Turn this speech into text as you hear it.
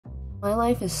My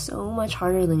life is so much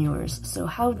harder than yours, so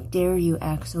how dare you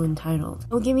act so entitled?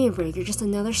 Oh, give me a break, you're just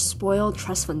another spoiled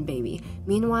trust fund baby.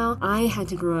 Meanwhile, I had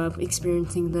to grow up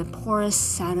experiencing the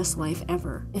poorest, saddest life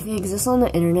ever. If you exist on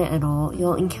the internet at all,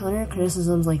 you'll encounter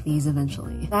criticisms like these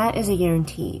eventually. That is a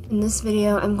guarantee. In this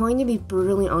video, I'm going to be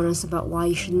brutally honest about why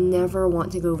you should never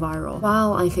want to go viral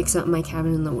while I fix up my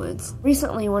cabin in the woods.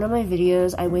 Recently, one of my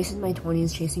videos, I wasted my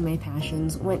 20s chasing my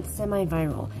passions, went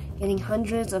semi-viral, getting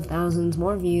hundreds of thousands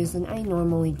more views than I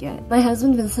normally get. My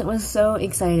husband Vincent was so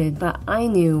excited, but I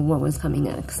knew what was coming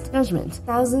next. Judgment.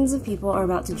 Thousands of people are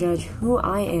about to judge who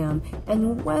I am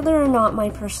and whether or not my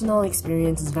personal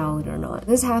experience is valid or not.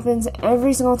 This happens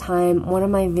every single time one of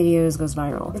my videos goes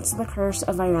viral. It's the curse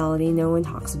of virality no one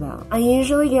talks about. I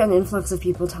usually get an influx of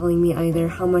people telling me either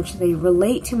how much they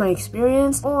relate to my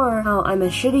experience or how I'm a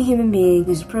shitty human being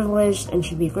who's privileged and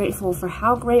should be grateful for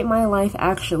how great my life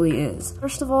actually is.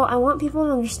 First of all, I want people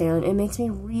to understand it makes me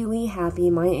really happy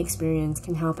my experience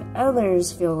can help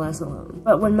others feel less alone.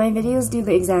 But when my videos do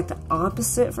the exact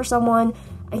opposite for someone,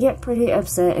 I get pretty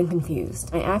upset and confused.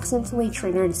 I accidentally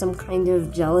triggered some kind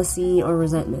of jealousy or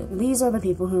resentment. These are the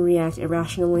people who react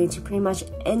irrationally to pretty much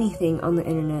anything on the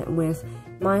internet with,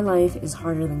 "My life is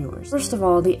harder than yours." First of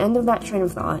all, the end of that train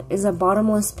of thought is a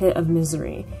bottomless pit of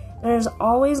misery. There's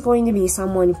always going to be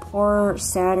someone poorer,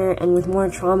 sadder, and with more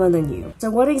trauma than you. So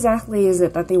what exactly is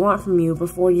it that they want from you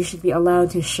before you should be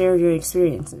allowed to share your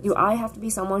experiences? Do I have to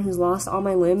be someone who's lost all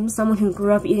my limbs? Someone who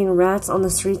grew up eating rats on the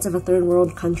streets of a third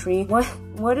world country?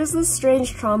 What is this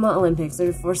strange trauma Olympics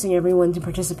they're forcing everyone to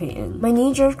participate in? My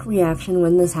knee-jerk reaction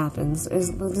when this happens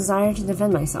is the desire to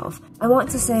defend myself. I want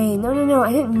to say, no,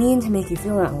 I didn't mean to make you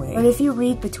feel that way. But if you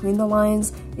read between the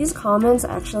lines, these comments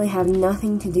actually have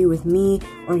nothing to do with me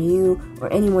or you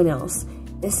or anyone else.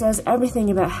 It says everything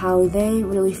about how they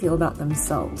really feel about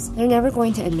themselves. They're never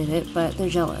going to admit it, but they're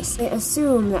jealous. They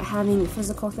assume that having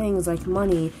physical things like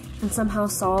money can somehow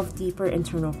solve deeper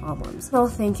internal problems. They'll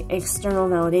think external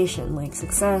validation, like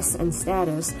success and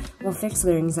status, will fix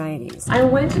their anxieties. I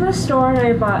went to the store and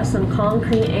I bought some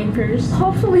concrete anchors.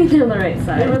 Hopefully they're the right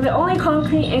size. They were the only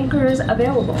concrete anchors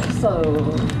available, so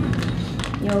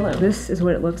YOLO. This is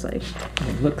what it looks like.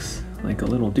 It looks like a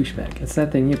little douchebag. It's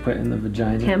that thing you put in the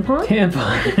vagina. Tampon?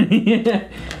 Tampon. Yeah.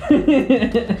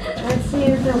 Let's see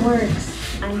if it works.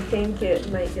 I think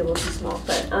it might be a little too small,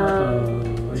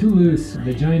 but too loose.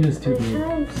 Vagina's too deep.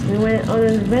 We went on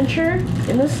an adventure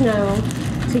in the snow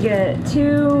to get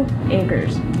 2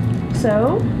 anchors.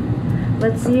 So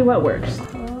let's see what works.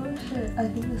 Oh shit, I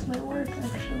think this might work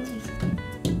actually.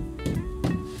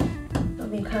 It'll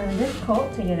be kind of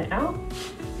difficult to get it out.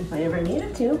 If I ever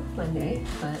needed to one day,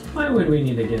 but why would we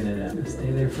need to get it out? Stay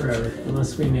there forever,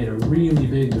 unless we made a really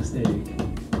big mistake. Man,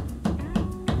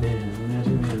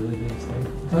 imagine we made a really big mistake.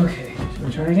 Okay, should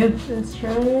we try again? Let's try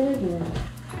it again.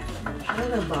 Try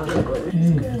the bottom one.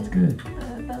 Hey, it's good.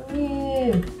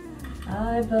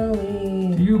 I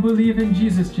believe. Do you believe in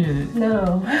Jesus, Janet?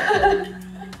 No.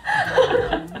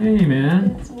 Hey,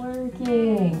 man. It's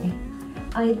working.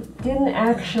 I didn't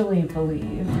actually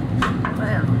believe.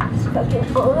 Wow, it's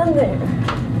fucking on there.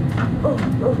 Oh.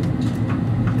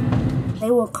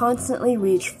 They will constantly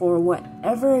reach for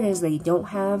whatever it is they don't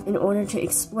have in order to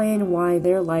explain why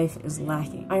their life is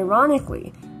lacking.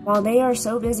 Ironically, while they are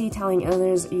so busy telling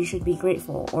others you should be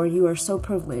grateful or you are so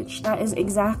privileged, that is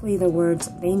exactly the words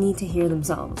they need to hear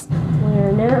themselves. We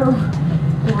are now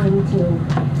going to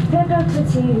pick up the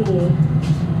TV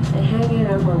and hang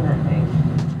it up on that thing.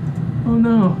 Oh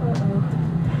no. Uh-oh.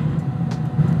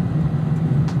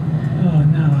 Oh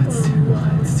no,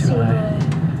 it's too high.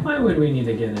 Why would we need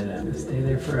to get it out? Stay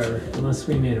there forever, unless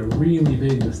we made a really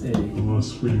big mistake.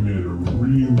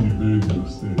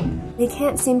 They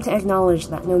can't seem to acknowledge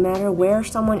that no matter where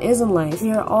someone is in life,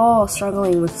 we are all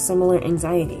struggling with similar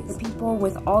anxieties. The people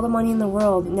with all the money in the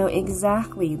world know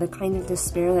exactly the kind of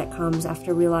despair that comes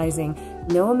after realizing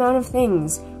no amount of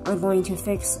things are going to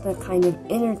fix the kind of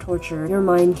inner torture your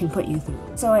mind can put you through.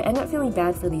 So I end up feeling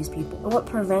bad for these people. But what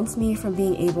prevents me from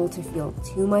being able to feel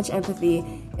too much empathy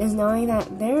is knowing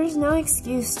that there's no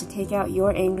excuse to take out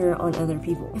your anger on other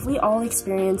people. If we all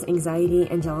experience anxiety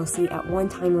and jealousy at one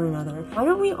time or another, why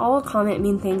don't we all comment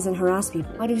mean things and harass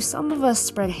people? Why do some of us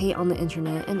spread hate on the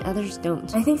internet and others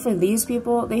don't? I think for these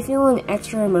people, they feel an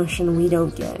extra emotion we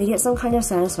don't get. They get some kind of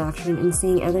satisfaction in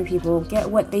seeing other people get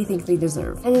what they think they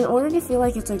deserve. And in order to feel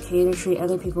like it's okay to treat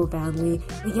other people badly,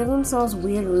 they give themselves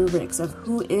weird rubrics of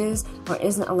who is or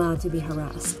isn't allowed to be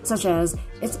harassed, such as,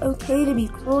 it's okay to be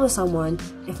cruel to someone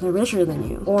if they're richer than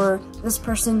you, or this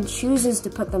person chooses to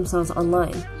put themselves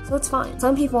online, so it's fine.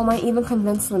 Some people might even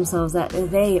convince themselves that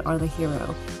they are the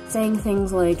hero, saying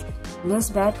things like,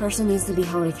 This bad person needs to be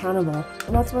held accountable,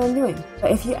 and that's what I'm doing.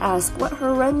 But if you ask, what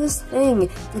horrendous thing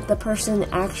did the person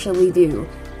actually do?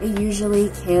 They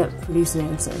usually can't produce an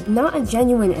answer. Not a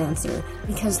genuine answer,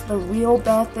 because the real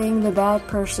bad thing the bad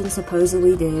person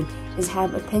supposedly did is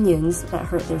have opinions that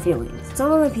hurt their feelings.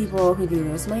 Some of the people who do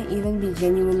this might even be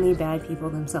genuinely bad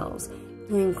people themselves,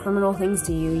 doing criminal things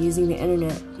to you using the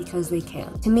internet because they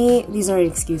can. To me, these are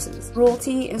excuses.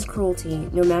 Cruelty is cruelty,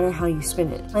 no matter how you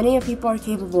spin it. Plenty of people are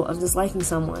capable of disliking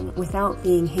someone without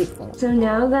being hateful. So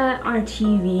now that our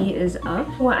TV is up,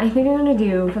 what I think I'm gonna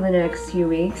do for the next few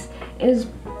weeks is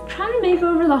try to make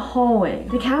over the hallway.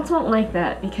 The cats won't like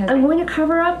that because I'm going to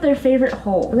cover up their favorite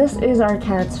hole. This is our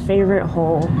cat's favorite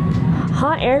hole.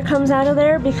 Hot air comes out of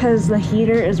there because the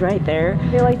heater is right there.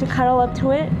 They like to cuddle up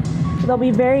to it. They'll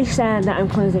be very sad that I'm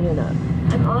closing it up.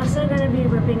 I'm also going to be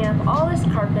ripping up all this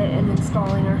carpet and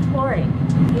installing our flooring.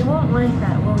 You won't like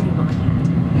that, will you, my cat?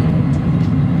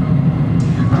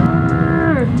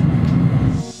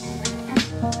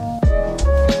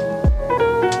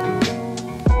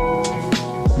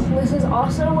 This is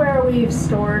also where we've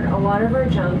stored a lot of our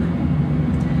junk.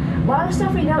 A lot of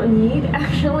stuff we don't need,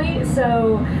 actually,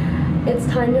 so it's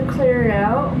time to clear it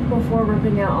out before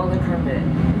ripping out all the carpet.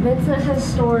 Vincent has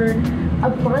stored a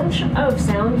bunch of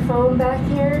sound foam back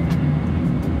here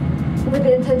with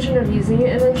the intention of using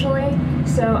it eventually,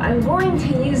 so I'm going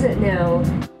to use it now.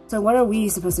 So what are we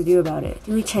supposed to do about it?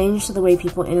 Do we change the way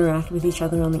people interact with each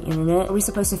other on the internet? Are we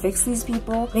supposed to fix these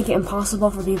people? Make it impossible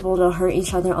for people to hurt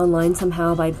each other online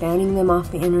somehow by banning them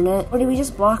off the internet? Or do we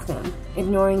just block them,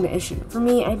 ignoring the issue? For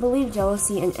me, I believe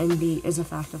jealousy and envy is a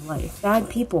fact of life. Bad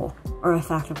people are a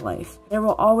fact of life. There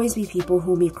will always be people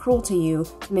who will be cruel to you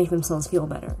to make themselves feel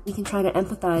better. We can try to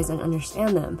empathize and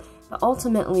understand them, but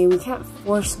ultimately, we can't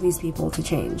force these people to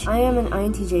change. I am an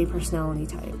INTJ personality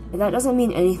type, and that doesn't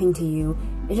mean anything to you.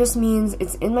 It just means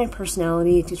it's in my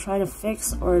personality to try to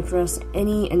fix or address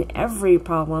any and every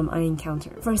problem I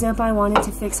encounter. For example, I wanted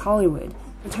to fix Hollywood,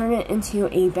 to turn it into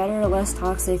a better, less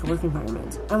toxic work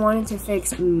environment. I wanted to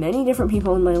fix many different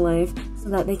people in my life so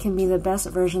that they can be the best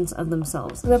versions of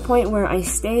themselves, to the point where I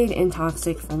stayed in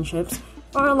toxic friendships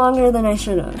far longer than I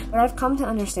should have. But I've come to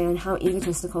understand how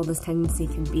egotistical this tendency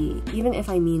can be, even if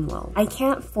I mean well. I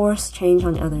can't force change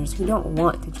on others who don't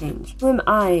want to change. Who am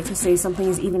I to say something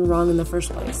is even wrong in the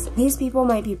first place? These people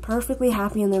might be perfectly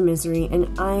happy in their misery,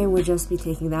 and I would just be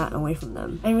taking that away from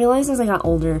them. I realized as I got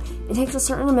older, it takes a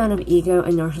certain amount of ego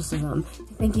and narcissism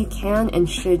to think you can and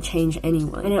should change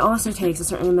anyone. And it also takes a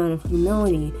certain amount of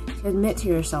humility to admit to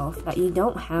yourself that you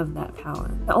don't have that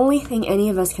power. The only thing any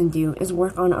of us can do is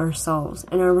work on ourselves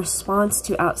and our response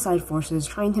to outside forces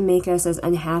trying to make us as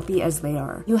unhappy as they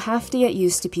are. You have to get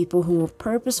used to people who will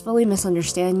purposefully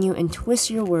misunderstand you and twist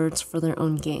your words for their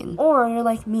own gain. Or you're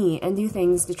like me and do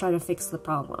things to try to fix the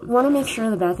problem. You want to make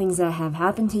sure the bad things that have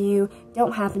happened to you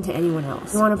don't happen to anyone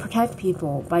else. You want to protect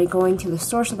people by going to the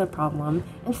source of the problem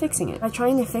and fixing it. By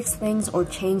trying to fix things or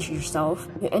change yourself,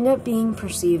 you end up being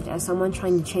perceived as someone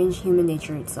trying to change human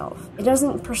nature itself. It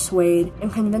doesn't persuade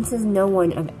and convinces no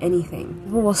one of anything.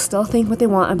 People will still think what they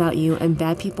want about you, and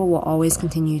bad people will always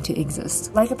continue to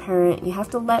exist. Like a parent, you have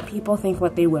to let people think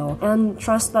what they will and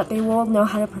trust that they will know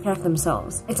how to protect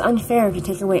themselves. It's unfair to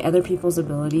take away other people's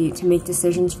ability to make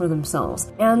decisions for themselves,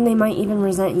 and they might even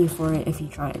resent you for it if you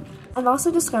tried. I've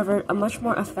also discovered a much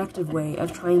more effective way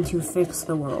of trying to fix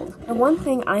the world. The one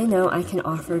thing I know I can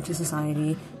offer to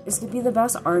society is to be the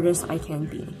best artist I can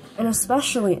be. And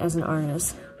especially as an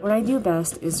artist, what I do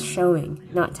best is showing,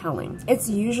 not telling. It's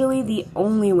usually the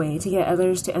only way to get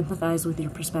others to empathize with your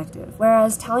perspective,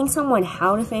 whereas telling someone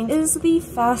how to think is the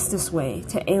fastest way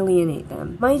to alienate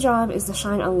them. My job is to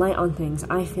shine a light on things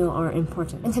I feel are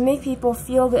important, and to make people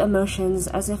feel the emotions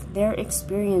as if they're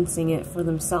experiencing it for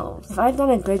themselves. If I've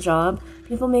done a good job,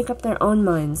 people make up their own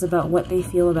minds about what they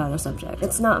feel about a subject.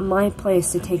 It's not my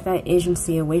place to take that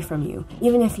agency away from you,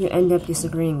 even if you end up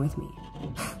disagreeing with me.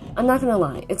 I'm not gonna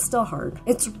lie, it's still hard.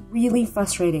 It's really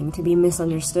frustrating to be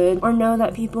misunderstood or know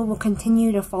that people will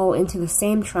continue to fall into the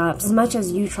same traps as much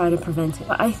as you try to prevent it.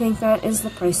 But I think that is the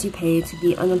price you pay to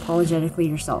be unapologetically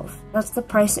yourself. That's the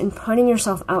price in putting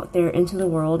yourself out there into the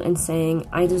world and saying,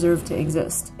 I deserve to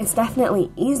exist. It's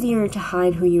definitely easier to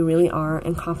hide who you really are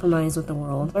and compromise with the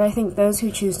world, but I think those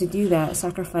who choose to do that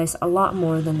sacrifice a lot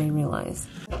more than they realize.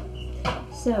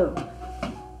 So,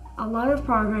 a lot of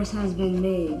progress has been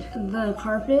made. The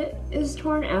carpet is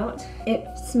torn out. It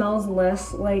smells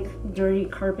less like dirty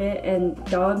carpet and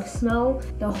dog smell.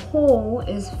 The hole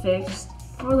is fixed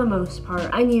for the most part.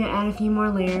 I need to add a few more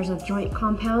layers of joint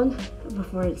compound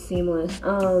before it's seamless.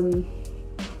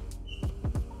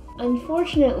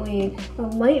 Unfortunately, the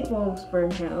light bulbs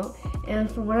burnt out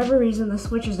And for whatever reason, the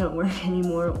switches don't work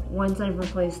anymore once I've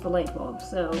replaced the light bulb.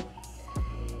 So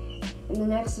in the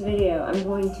next video, I'm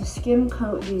going to skim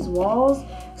coat these walls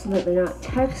so that they're not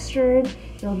textured.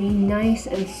 They'll be nice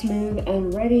and smooth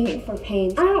and ready for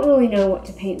paint. I don't really know what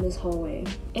to paint in this hallway.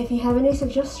 If you have any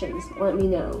suggestions, let me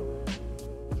know.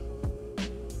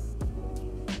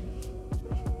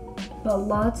 But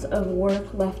lots of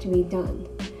work left to be done.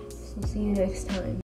 So see you next time.